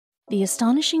The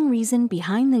astonishing reason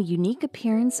behind the unique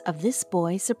appearance of this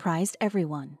boy surprised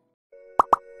everyone.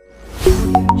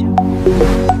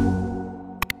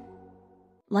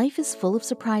 Life is full of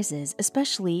surprises,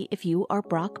 especially if you are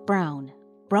Brock Brown.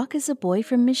 Brock is a boy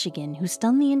from Michigan who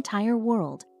stunned the entire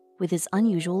world with his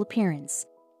unusual appearance.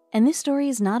 And this story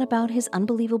is not about his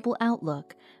unbelievable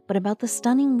outlook, but about the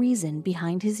stunning reason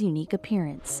behind his unique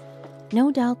appearance.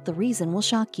 No doubt the reason will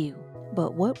shock you,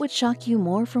 but what would shock you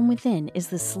more from within is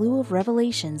the slew of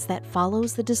revelations that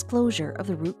follows the disclosure of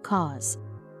the root cause.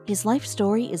 His life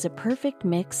story is a perfect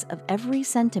mix of every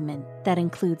sentiment that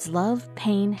includes love,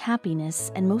 pain, happiness,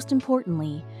 and most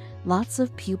importantly, lots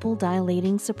of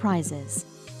pupil-dilating surprises.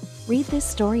 Read this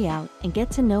story out and get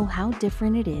to know how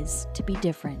different it is to be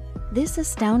different. This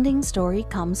astounding story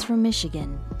comes from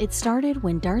Michigan. It started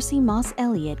when Darcy Moss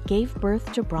Elliott gave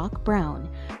birth to Brock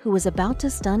Brown, who was about to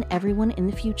stun everyone in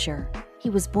the future. He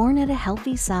was born at a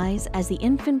healthy size as the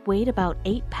infant weighed about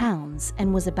 8 pounds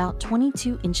and was about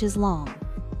 22 inches long.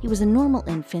 He was a normal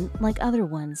infant like other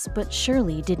ones, but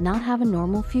surely did not have a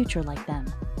normal future like them.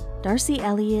 Darcy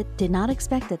Elliott did not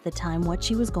expect at the time what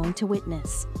she was going to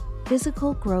witness.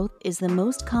 Physical growth is the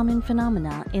most common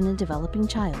phenomena in a developing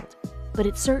child, but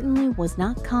it certainly was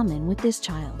not common with this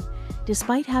child.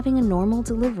 Despite having a normal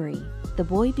delivery, the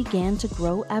boy began to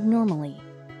grow abnormally.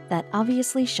 That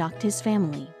obviously shocked his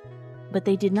family. But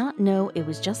they did not know it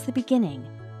was just the beginning,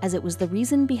 as it was the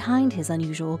reason behind his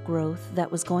unusual growth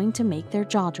that was going to make their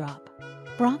jaw drop.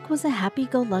 Brock was a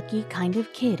happy-go-lucky kind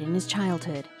of kid in his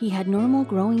childhood. He had normal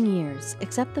growing years,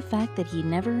 except the fact that he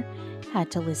never had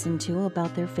to listen to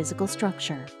about their physical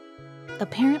structure.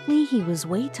 Apparently, he was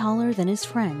way taller than his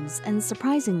friends and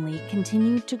surprisingly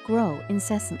continued to grow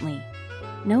incessantly.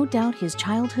 No doubt his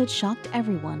childhood shocked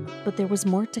everyone, but there was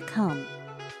more to come.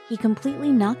 He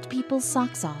completely knocked people's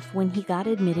socks off when he got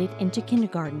admitted into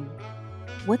kindergarten.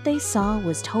 What they saw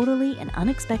was totally an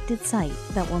unexpected sight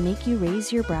that will make you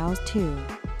raise your brows too.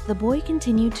 The boy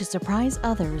continued to surprise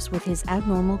others with his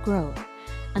abnormal growth.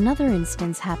 Another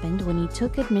instance happened when he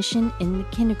took admission in the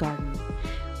kindergarten.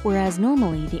 Whereas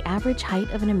normally the average height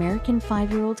of an American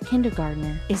 5-year-old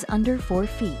kindergartner is under 4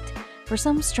 feet. For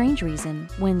some strange reason,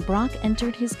 when Brock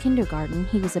entered his kindergarten,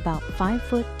 he was about 5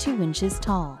 foot 2 inches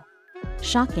tall.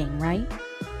 Shocking, right?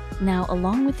 Now,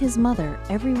 along with his mother,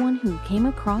 everyone who came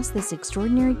across this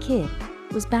extraordinary kid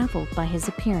was baffled by his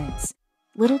appearance.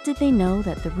 Little did they know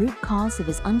that the root cause of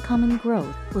his uncommon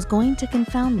growth was going to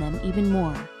confound them even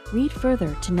more. Read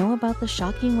further to know about the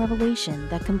shocking revelation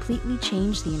that completely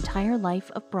changed the entire life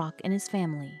of Brock and his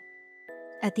family.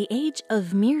 At the age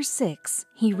of mere 6,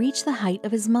 he reached the height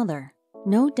of his mother.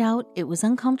 No doubt it was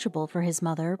uncomfortable for his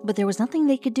mother, but there was nothing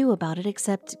they could do about it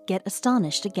except get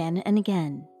astonished again and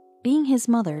again. Being his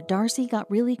mother, Darcy got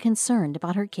really concerned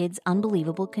about her kid's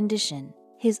unbelievable condition.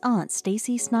 His aunt,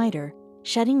 Stacy Snyder,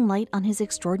 shedding light on his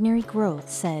extraordinary growth,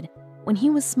 said, when he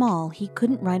was small, he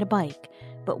couldn't ride a bike,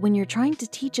 but when you're trying to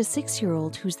teach a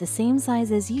 6-year-old who's the same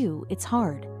size as you, it's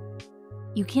hard.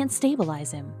 You can't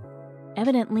stabilize him.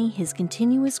 Evidently, his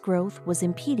continuous growth was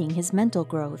impeding his mental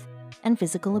growth and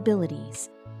physical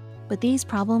abilities. But these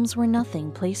problems were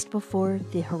nothing placed before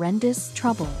the horrendous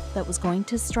trouble that was going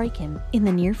to strike him in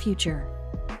the near future.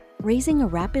 Raising a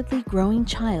rapidly growing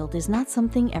child is not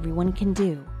something everyone can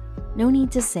do. No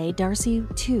need to say Darcy,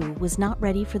 too, was not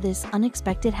ready for this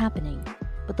unexpected happening,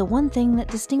 but the one thing that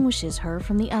distinguishes her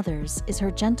from the others is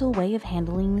her gentle way of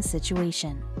handling the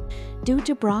situation. Due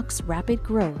to Brock's rapid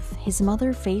growth, his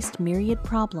mother faced myriad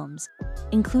problems,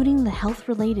 including the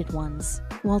health-related ones,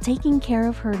 while taking care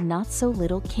of her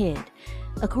not-so-little kid.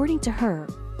 According to her,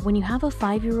 when you have a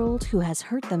 5-year-old who has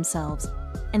hurt themselves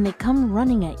and they come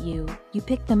running at you, you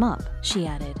pick them up, she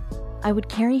added. I would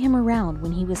carry him around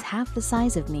when he was half the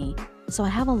size of me, so I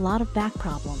have a lot of back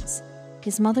problems.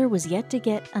 His mother was yet to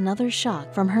get another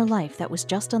shock from her life that was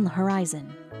just on the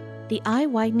horizon. The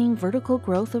eye-widening vertical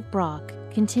growth of Brock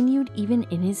continued even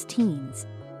in his teens.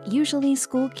 Usually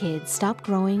school kids stop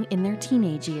growing in their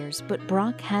teenage years, but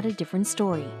Brock had a different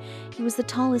story. He was the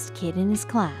tallest kid in his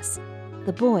class.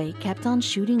 The boy kept on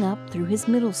shooting up through his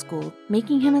middle school,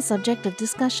 making him a subject of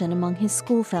discussion among his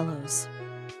schoolfellows.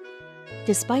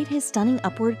 Despite his stunning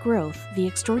upward growth, the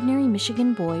extraordinary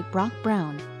Michigan boy, Brock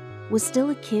Brown, was still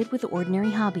a kid with ordinary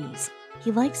hobbies.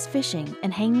 He likes fishing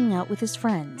and hanging out with his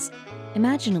friends.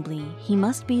 Imaginably, he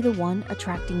must be the one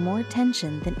attracting more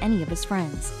attention than any of his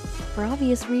friends. For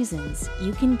obvious reasons,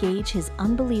 you can gauge his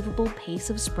unbelievable pace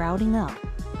of sprouting up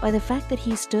by the fact that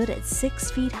he stood at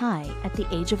 6 feet high at the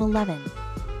age of 11,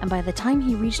 and by the time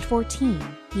he reached 14,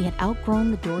 he had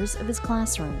outgrown the doors of his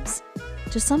classrooms.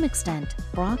 To some extent,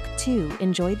 Brock, too,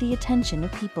 enjoyed the attention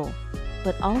of people.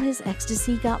 But all his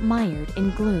ecstasy got mired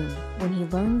in gloom when he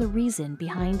learned the reason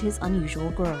behind his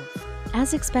unusual growth.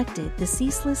 As expected, the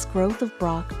ceaseless growth of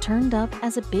Brock turned up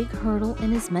as a big hurdle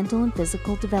in his mental and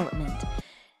physical development.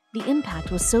 The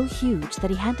impact was so huge that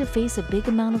he had to face a big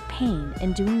amount of pain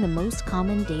in doing the most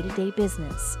common day-to-day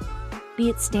business. Be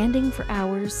it standing for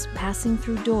hours, passing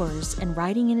through doors, and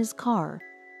riding in his car,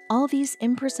 all these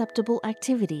imperceptible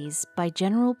activities by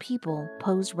general people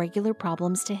posed regular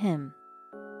problems to him.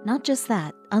 Not just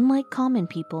that, unlike common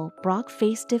people, Brock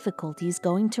faced difficulties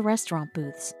going to restaurant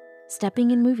booths,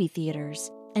 stepping in movie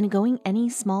theaters, and going any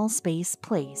small space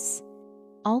place.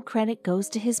 All credit goes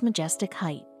to his majestic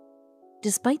height.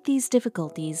 Despite these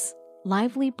difficulties,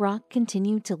 lively Brock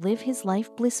continued to live his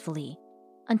life blissfully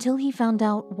until he found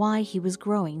out why he was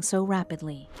growing so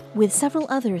rapidly. With several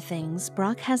other things,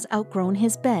 Brock has outgrown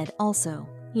his bed also.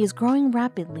 He is growing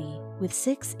rapidly, with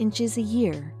 6 inches a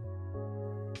year.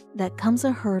 That comes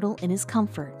a hurdle in his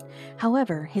comfort.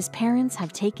 However, his parents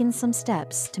have taken some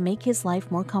steps to make his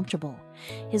life more comfortable.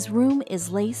 His room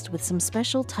is laced with some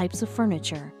special types of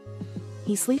furniture.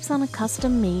 He sleeps on a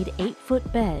custom-made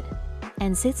 8-foot bed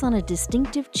and sits on a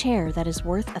distinctive chair that is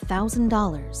worth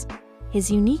 $1,000.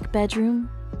 His unique bedroom,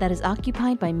 that is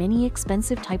occupied by many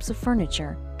expensive types of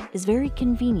furniture, is very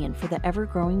convenient for the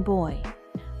ever-growing boy.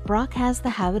 Brock has the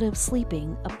habit of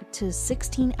sleeping up to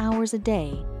 16 hours a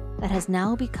day that has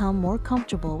now become more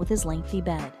comfortable with his lengthy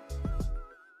bed.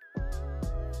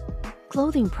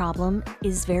 Clothing problem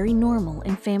is very normal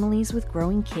in families with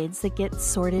growing kids that get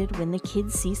sorted when the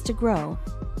kids cease to grow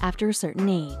after a certain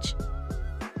age.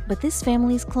 But this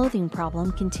family's clothing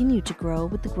problem continued to grow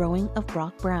with the growing of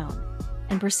Brock Brown,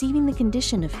 and perceiving the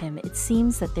condition of him, it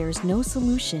seems that there is no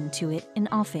solution to it in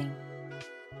offing.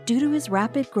 Due to his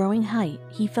rapid growing height,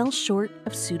 he fell short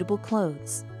of suitable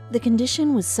clothes. The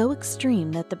condition was so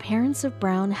extreme that the parents of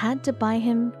Brown had to buy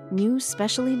him new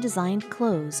specially designed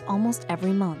clothes almost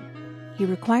every month. He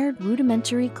required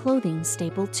rudimentary clothing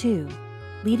staple too,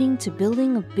 leading to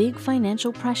building a big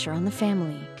financial pressure on the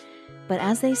family. But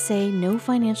as they say, no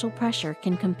financial pressure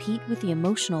can compete with the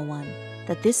emotional one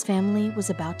that this family was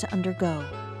about to undergo.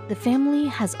 The family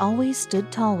has always stood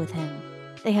tall with him.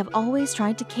 They have always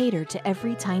tried to cater to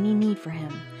every tiny need for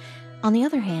him. On the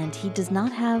other hand, he does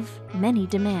not have many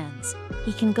demands.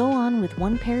 He can go on with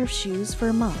 1 pair of shoes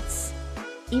for months.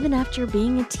 Even after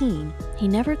being a teen, he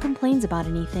never complains about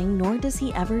anything, nor does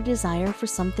he ever desire for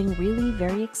something really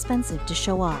very expensive to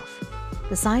show off.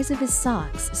 The size of his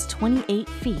socks is 28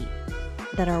 feet,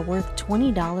 that are worth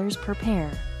 $20 per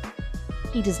pair.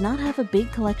 He does not have a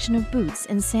big collection of boots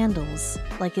and sandals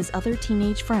like his other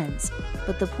teenage friends,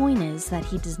 but the point is that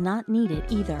he does not need it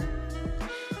either.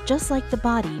 Just like the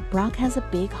body, Brock has a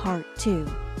big heart too.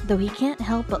 Though he can't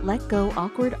help but let go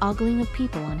awkward ogling of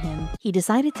people on him, he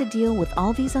decided to deal with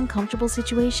all these uncomfortable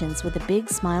situations with a big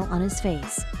smile on his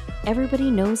face.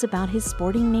 Everybody knows about his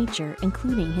sporting nature,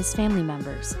 including his family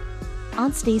members.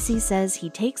 Aunt Stacy says he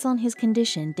takes on his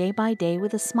condition day by day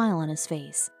with a smile on his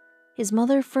face. His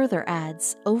mother further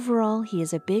adds, overall he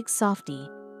is a big softie.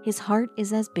 His heart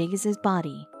is as big as his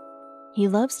body. He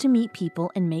loves to meet people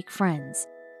and make friends.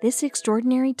 This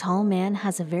extraordinary tall man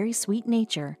has a very sweet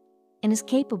nature and is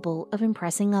capable of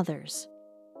impressing others.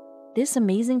 This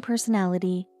amazing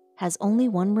personality has only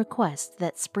one request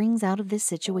that springs out of this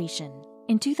situation.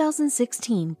 In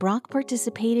 2016, Brock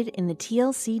participated in the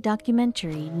TLC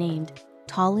documentary named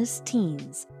Tallest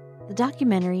Teens. The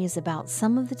documentary is about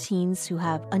some of the teens who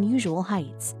have unusual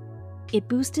heights. It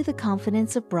boosted the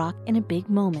confidence of Brock in a big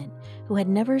moment, who had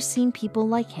never seen people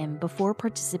like him before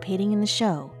participating in the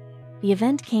show. The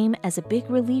event came as a big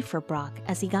relief for Brock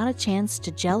as he got a chance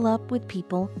to gel up with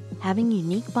people having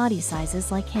unique body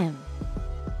sizes like him.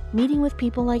 Meeting with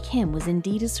people like him was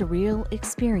indeed a surreal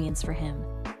experience for him.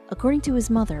 According to his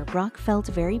mother, Brock felt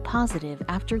very positive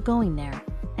after going there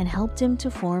and helped him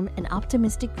to form an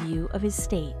optimistic view of his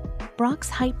state. Brock's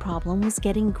height problem was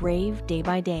getting grave day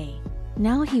by day.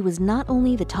 Now he was not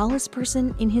only the tallest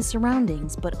person in his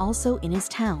surroundings, but also in his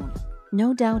town.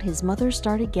 No doubt his mother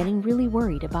started getting really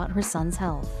worried about her son's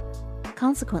health.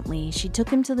 Consequently, she took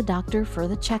him to the doctor for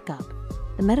the checkup.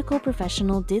 The medical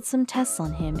professional did some tests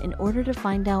on him in order to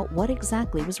find out what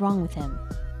exactly was wrong with him.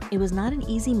 It was not an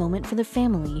easy moment for the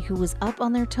family, who was up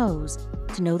on their toes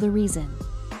to know the reason.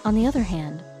 On the other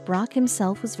hand, Brock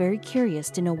himself was very curious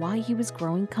to know why he was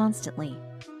growing constantly.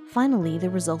 Finally, the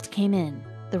result came in.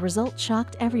 The result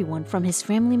shocked everyone from his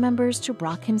family members to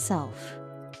Brock himself.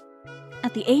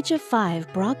 At the age of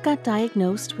 5, Brock got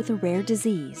diagnosed with a rare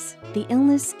disease. The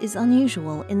illness is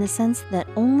unusual in the sense that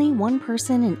only 1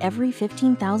 person in every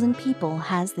 15,000 people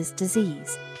has this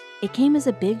disease. It came as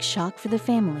a big shock for the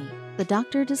family. The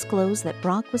doctor disclosed that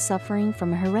Brock was suffering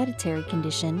from a hereditary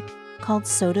condition called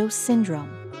Sotos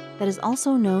syndrome, that is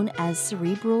also known as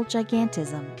cerebral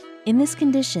gigantism. In this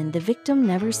condition, the victim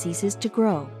never ceases to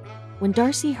grow. When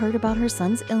Darcy heard about her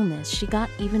son's illness, she got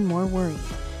even more worried.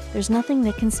 There's nothing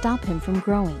that can stop him from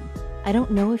growing. I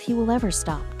don't know if he will ever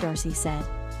stop, Darcy said.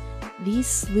 These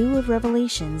slew of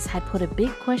revelations had put a big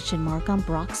question mark on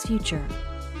Brock's future.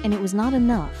 And it was not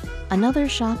enough. Another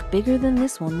shock bigger than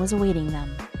this one was awaiting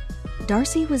them.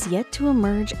 Darcy was yet to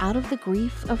emerge out of the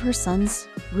grief of her son's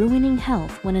ruining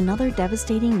health when another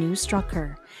devastating news struck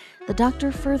her. The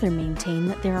doctor further maintained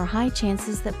that there are high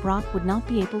chances that Brock would not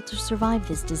be able to survive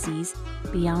this disease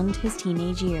beyond his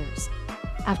teenage years.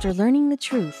 After learning the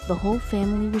truth, the whole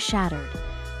family was shattered.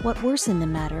 What worsened the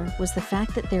matter was the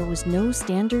fact that there was no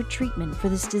standard treatment for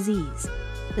this disease.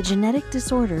 The genetic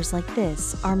disorders like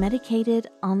this are medicated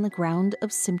on the ground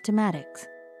of symptomatics.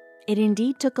 It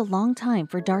indeed took a long time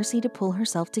for Darcy to pull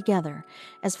herself together.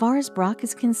 As far as Brock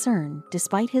is concerned,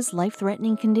 despite his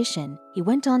life-threatening condition, he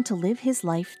went on to live his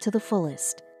life to the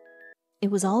fullest. It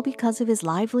was all because of his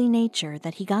lively nature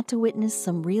that he got to witness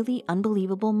some really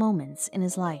unbelievable moments in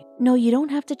his life. No, you don't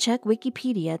have to check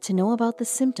Wikipedia to know about the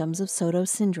symptoms of Sotos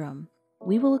syndrome.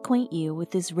 We will acquaint you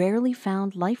with this rarely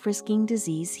found life-risking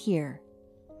disease here.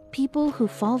 People who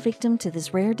fall victim to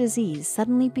this rare disease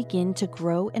suddenly begin to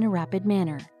grow in a rapid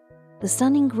manner. The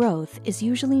stunning growth is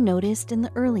usually noticed in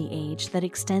the early age that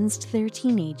extends to their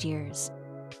teenage years.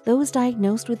 Those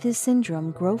diagnosed with this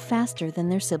syndrome grow faster than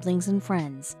their siblings and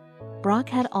friends. Brock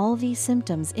had all these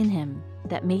symptoms in him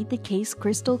that made the case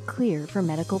crystal clear for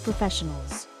medical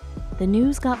professionals. The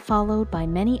news got followed by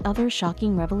many other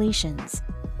shocking revelations.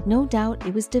 No doubt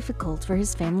it was difficult for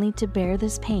his family to bear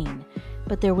this pain,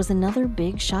 but there was another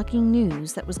big shocking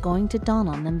news that was going to dawn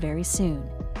on them very soon.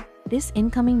 This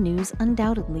incoming news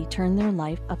undoubtedly turned their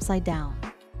life upside down.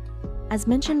 As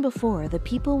mentioned before, the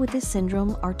people with this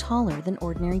syndrome are taller than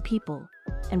ordinary people,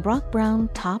 and Brock Brown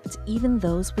topped even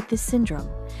those with this syndrome.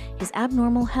 His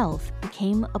abnormal health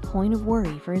became a point of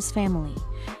worry for his family.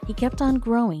 He kept on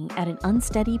growing at an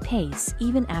unsteady pace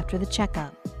even after the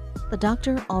checkup. The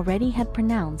doctor already had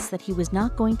pronounced that he was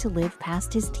not going to live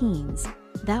past his teens.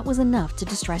 That was enough to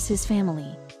distress his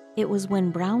family. It was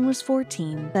when Brown was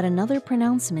 14 that another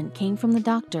pronouncement came from the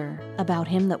doctor about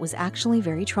him that was actually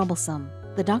very troublesome.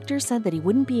 The doctor said that he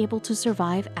wouldn't be able to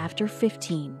survive after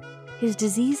 15. His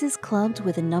disease is clubbed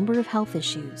with a number of health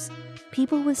issues.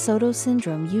 People with Sotos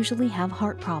syndrome usually have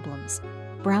heart problems.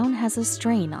 Brown has a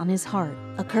strain on his heart,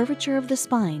 a curvature of the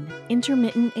spine,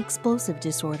 intermittent explosive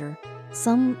disorder,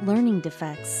 some learning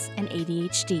defects, and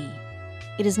ADHD.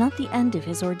 It is not the end of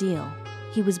his ordeal.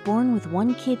 He was born with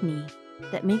one kidney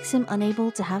that makes him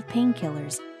unable to have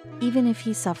painkillers, even if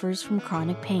he suffers from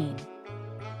chronic pain.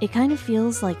 It kind of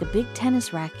feels like a big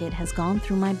tennis racket has gone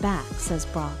through my back, says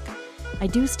Brock. I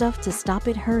do stuff to stop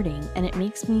it hurting, and it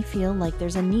makes me feel like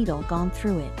there's a needle gone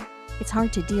through it. It's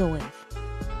hard to deal with.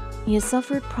 He has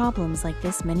suffered problems like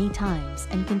this many times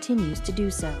and continues to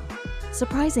do so.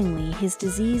 Surprisingly, his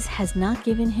disease has not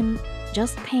given him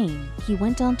just pain. He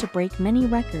went on to break many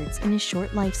records in his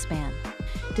short lifespan.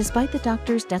 Despite the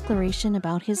doctor's declaration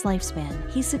about his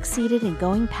lifespan, he succeeded in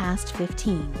going past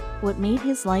 15. What made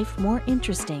his life more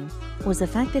interesting was the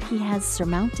fact that he has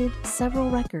surmounted several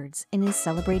records in his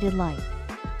celebrated life.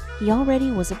 He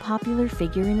already was a popular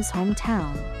figure in his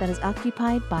hometown that is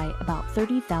occupied by about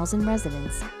 30,000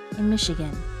 residents in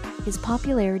Michigan. His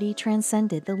popularity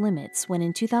transcended the limits when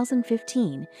in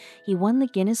 2015, he won the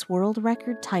Guinness World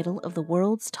Record title of the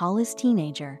world's tallest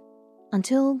teenager.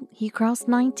 Until he crossed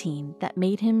 19, that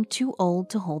made him too old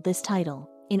to hold this title.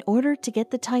 In order to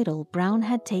get the title, Brown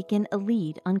had taken a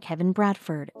lead on Kevin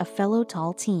Bradford, a fellow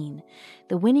tall teen.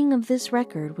 The winning of this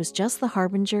record was just the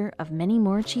harbinger of many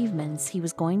more achievements he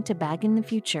was going to bag in the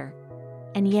future.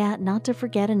 And yet, not to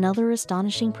forget another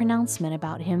astonishing pronouncement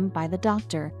about him by the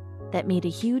doctor that made a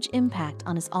huge impact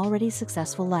on his already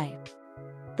successful life.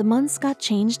 The months got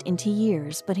changed into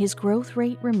years, but his growth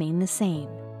rate remained the same.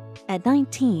 At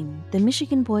 19, the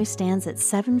Michigan boy stands at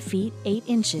 7 feet 8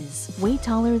 inches, way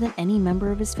taller than any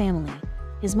member of his family.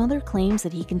 His mother claims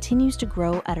that he continues to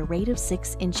grow at a rate of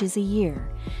 6 inches a year.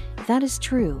 If that is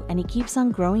true, and he keeps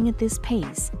on growing at this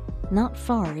pace, not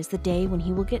far is the day when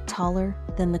he will get taller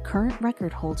than the current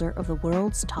record holder of the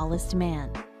world's tallest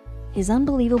man. His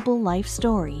unbelievable life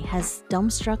story has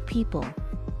dumbstruck people.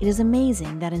 It is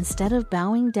amazing that instead of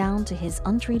bowing down to his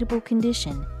untreatable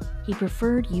condition, he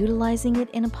preferred utilizing it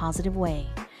in a positive way.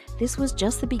 This was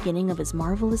just the beginning of his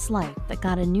marvelous life that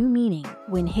got a new meaning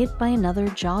when hit by another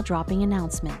jaw-dropping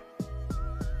announcement.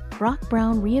 Brock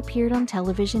Brown reappeared on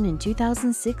television in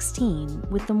 2016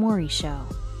 with The Maury Show.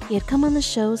 He had come on the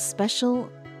show's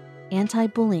special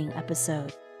anti-bullying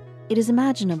episode. It is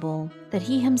imaginable that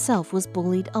he himself was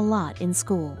bullied a lot in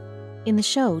school. In the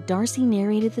show, Darcy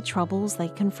narrated the troubles they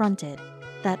confronted.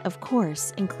 That, of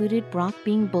course, included Brock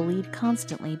being bullied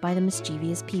constantly by the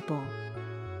mischievous people.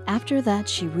 After that,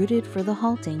 she rooted for the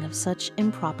halting of such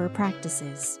improper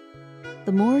practices.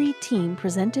 The Maury team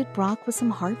presented Brock with some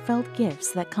heartfelt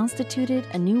gifts that constituted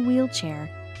a new wheelchair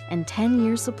and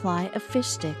 10-year supply of fish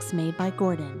sticks made by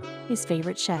Gordon, his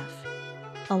favorite chef.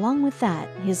 Along with that,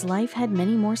 his life had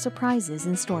many more surprises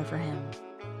in store for him.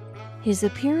 His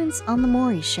appearance on The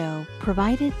Maury Show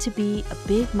provided to be a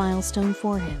big milestone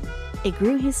for him. It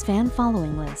grew his fan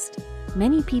following list.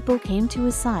 Many people came to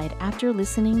his side after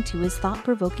listening to his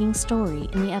thought-provoking story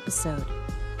in the episode.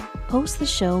 Post the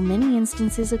show, many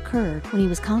instances occurred when he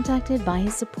was contacted by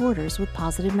his supporters with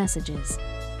positive messages.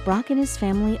 Brock and his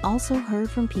family also heard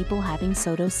from people having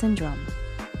Soto syndrome.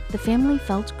 The family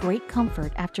felt great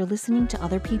comfort after listening to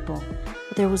other people,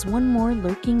 but there was one more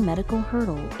lurking medical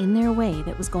hurdle in their way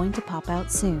that was going to pop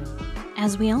out soon.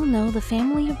 As we all know, the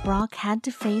family of Brock had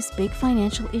to face big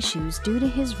financial issues due to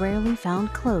his rarely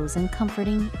found clothes and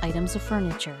comforting items of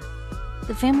furniture.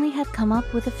 The family had come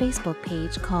up with a Facebook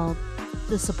page called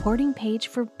The Supporting Page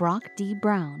for Brock D.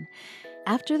 Brown.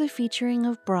 After the featuring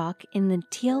of Brock in the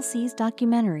TLC's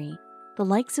documentary, the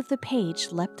likes of the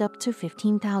page leapt up to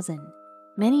 15,000.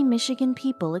 Many Michigan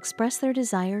people expressed their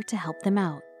desire to help them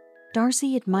out.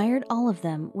 Darcy admired all of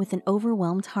them with an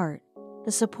overwhelmed heart.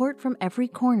 The support from every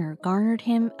corner garnered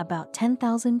him about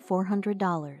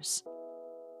 $10,400.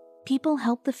 People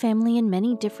helped the family in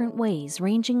many different ways,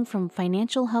 ranging from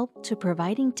financial help to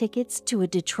providing tickets to a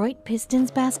Detroit Pistons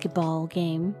basketball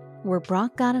game, where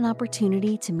Brock got an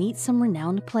opportunity to meet some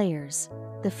renowned players.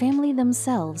 The family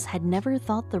themselves had never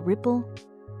thought the ripple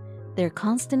their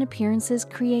constant appearances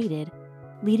created,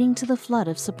 leading to the flood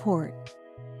of support.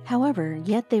 However,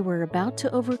 yet they were about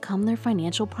to overcome their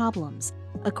financial problems.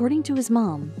 According to his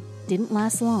mom, didn't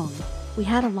last long. We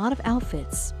had a lot of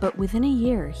outfits, but within a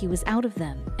year he was out of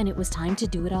them and it was time to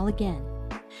do it all again.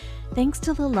 Thanks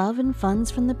to the love and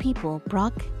funds from the people,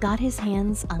 Brock got his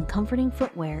hands on comforting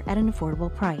footwear at an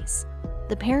affordable price.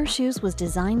 The pair of shoes was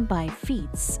designed by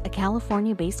Feets, a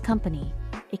California-based company.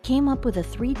 It came up with a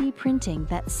 3D printing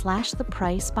that slashed the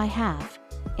price by half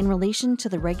in relation to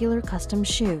the regular custom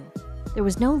shoe. There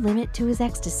was no limit to his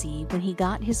ecstasy when he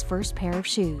got his first pair of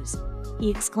shoes. He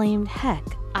exclaimed, "Heck,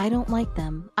 I don't like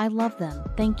them, I love them,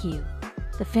 thank you."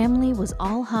 The family was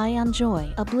all high on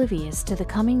joy, oblivious to the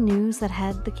coming news that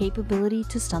had the capability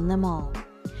to stun them all.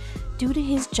 Due to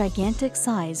his gigantic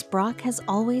size, Brock has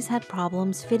always had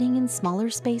problems fitting in smaller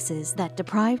spaces that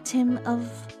deprived him of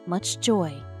much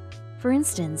joy. For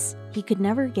instance, he could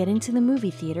never get into the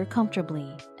movie theater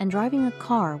comfortably, and driving a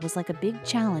car was like a big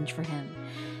challenge for him.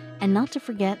 And not to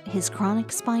forget his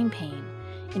chronic spine pain.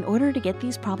 In order to get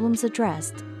these problems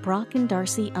addressed, Brock and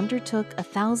Darcy undertook a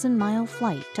 1,000-mile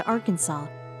flight to Arkansas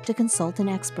to consult an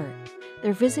expert.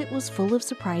 Their visit was full of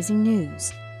surprising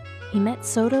news. He met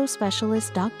Soto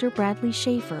specialist Dr. Bradley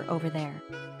Schaefer over there.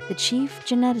 The chief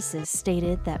geneticist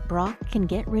stated that Brock can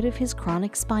get rid of his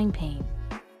chronic spine pain.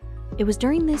 It was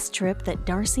during this trip that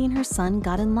Darcy and her son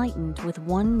got enlightened with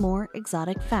one more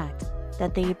exotic fact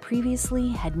that they previously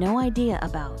had no idea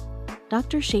about.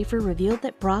 Dr. Schaefer revealed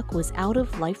that Brock was out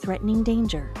of life-threatening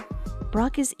danger.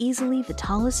 "Brock is easily the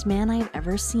tallest man I have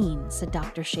ever seen," said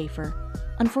Dr. Schaefer.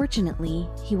 "Unfortunately,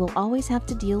 he will always have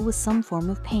to deal with some form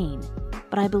of pain,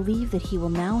 but I believe that he will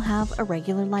now have a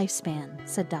regular lifespan,"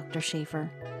 said Dr. Schaefer.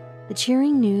 The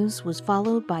cheering news was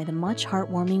followed by the much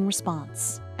heartwarming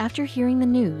response. After hearing the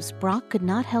news, Brock could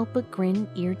not help but grin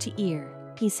ear to ear.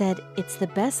 He said, "It's the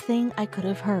best thing I could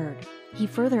have heard." He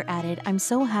further added, "I'm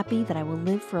so happy that I will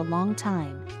live for a long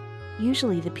time."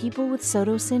 Usually, the people with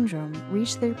Soto syndrome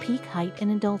reach their peak height in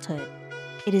adulthood.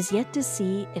 It is yet to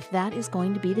see if that is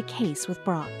going to be the case with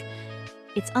Brock.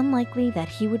 It's unlikely that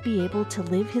he would be able to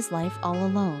live his life all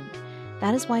alone.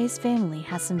 That is why his family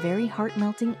has some very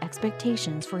heart-melting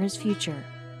expectations for his future.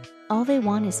 All they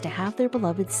want is to have their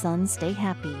beloved son stay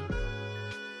happy.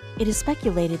 It is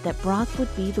speculated that Brock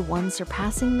would be the one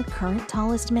surpassing the current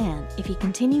tallest man if he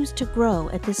continues to grow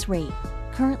at this rate.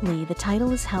 Currently, the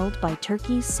title is held by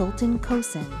Turkey's Sultan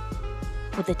Kosin,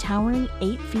 with a towering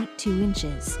 8 feet 2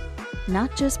 inches.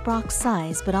 Not just Brock's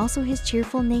size, but also his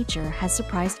cheerful nature has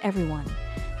surprised everyone.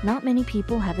 Not many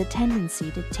people have the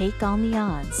tendency to take on the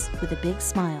odds with a big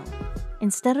smile.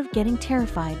 Instead of getting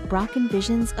terrified, Brock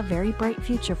envisions a very bright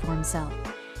future for himself.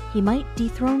 He might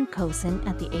dethrone Kosin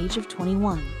at the age of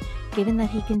 21, given that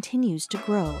he continues to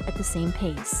grow at the same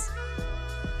pace.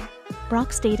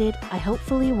 Brock stated, "I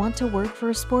hopefully want to work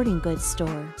for a sporting goods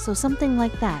store, so something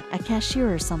like that, a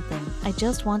cashier or something. I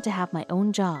just want to have my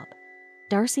own job."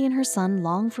 Darcy and her son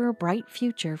long for a bright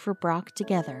future for Brock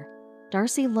together.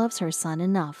 Darcy loves her son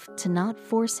enough to not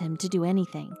force him to do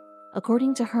anything.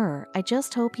 According to her, "I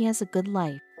just hope he has a good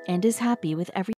life and is happy with everything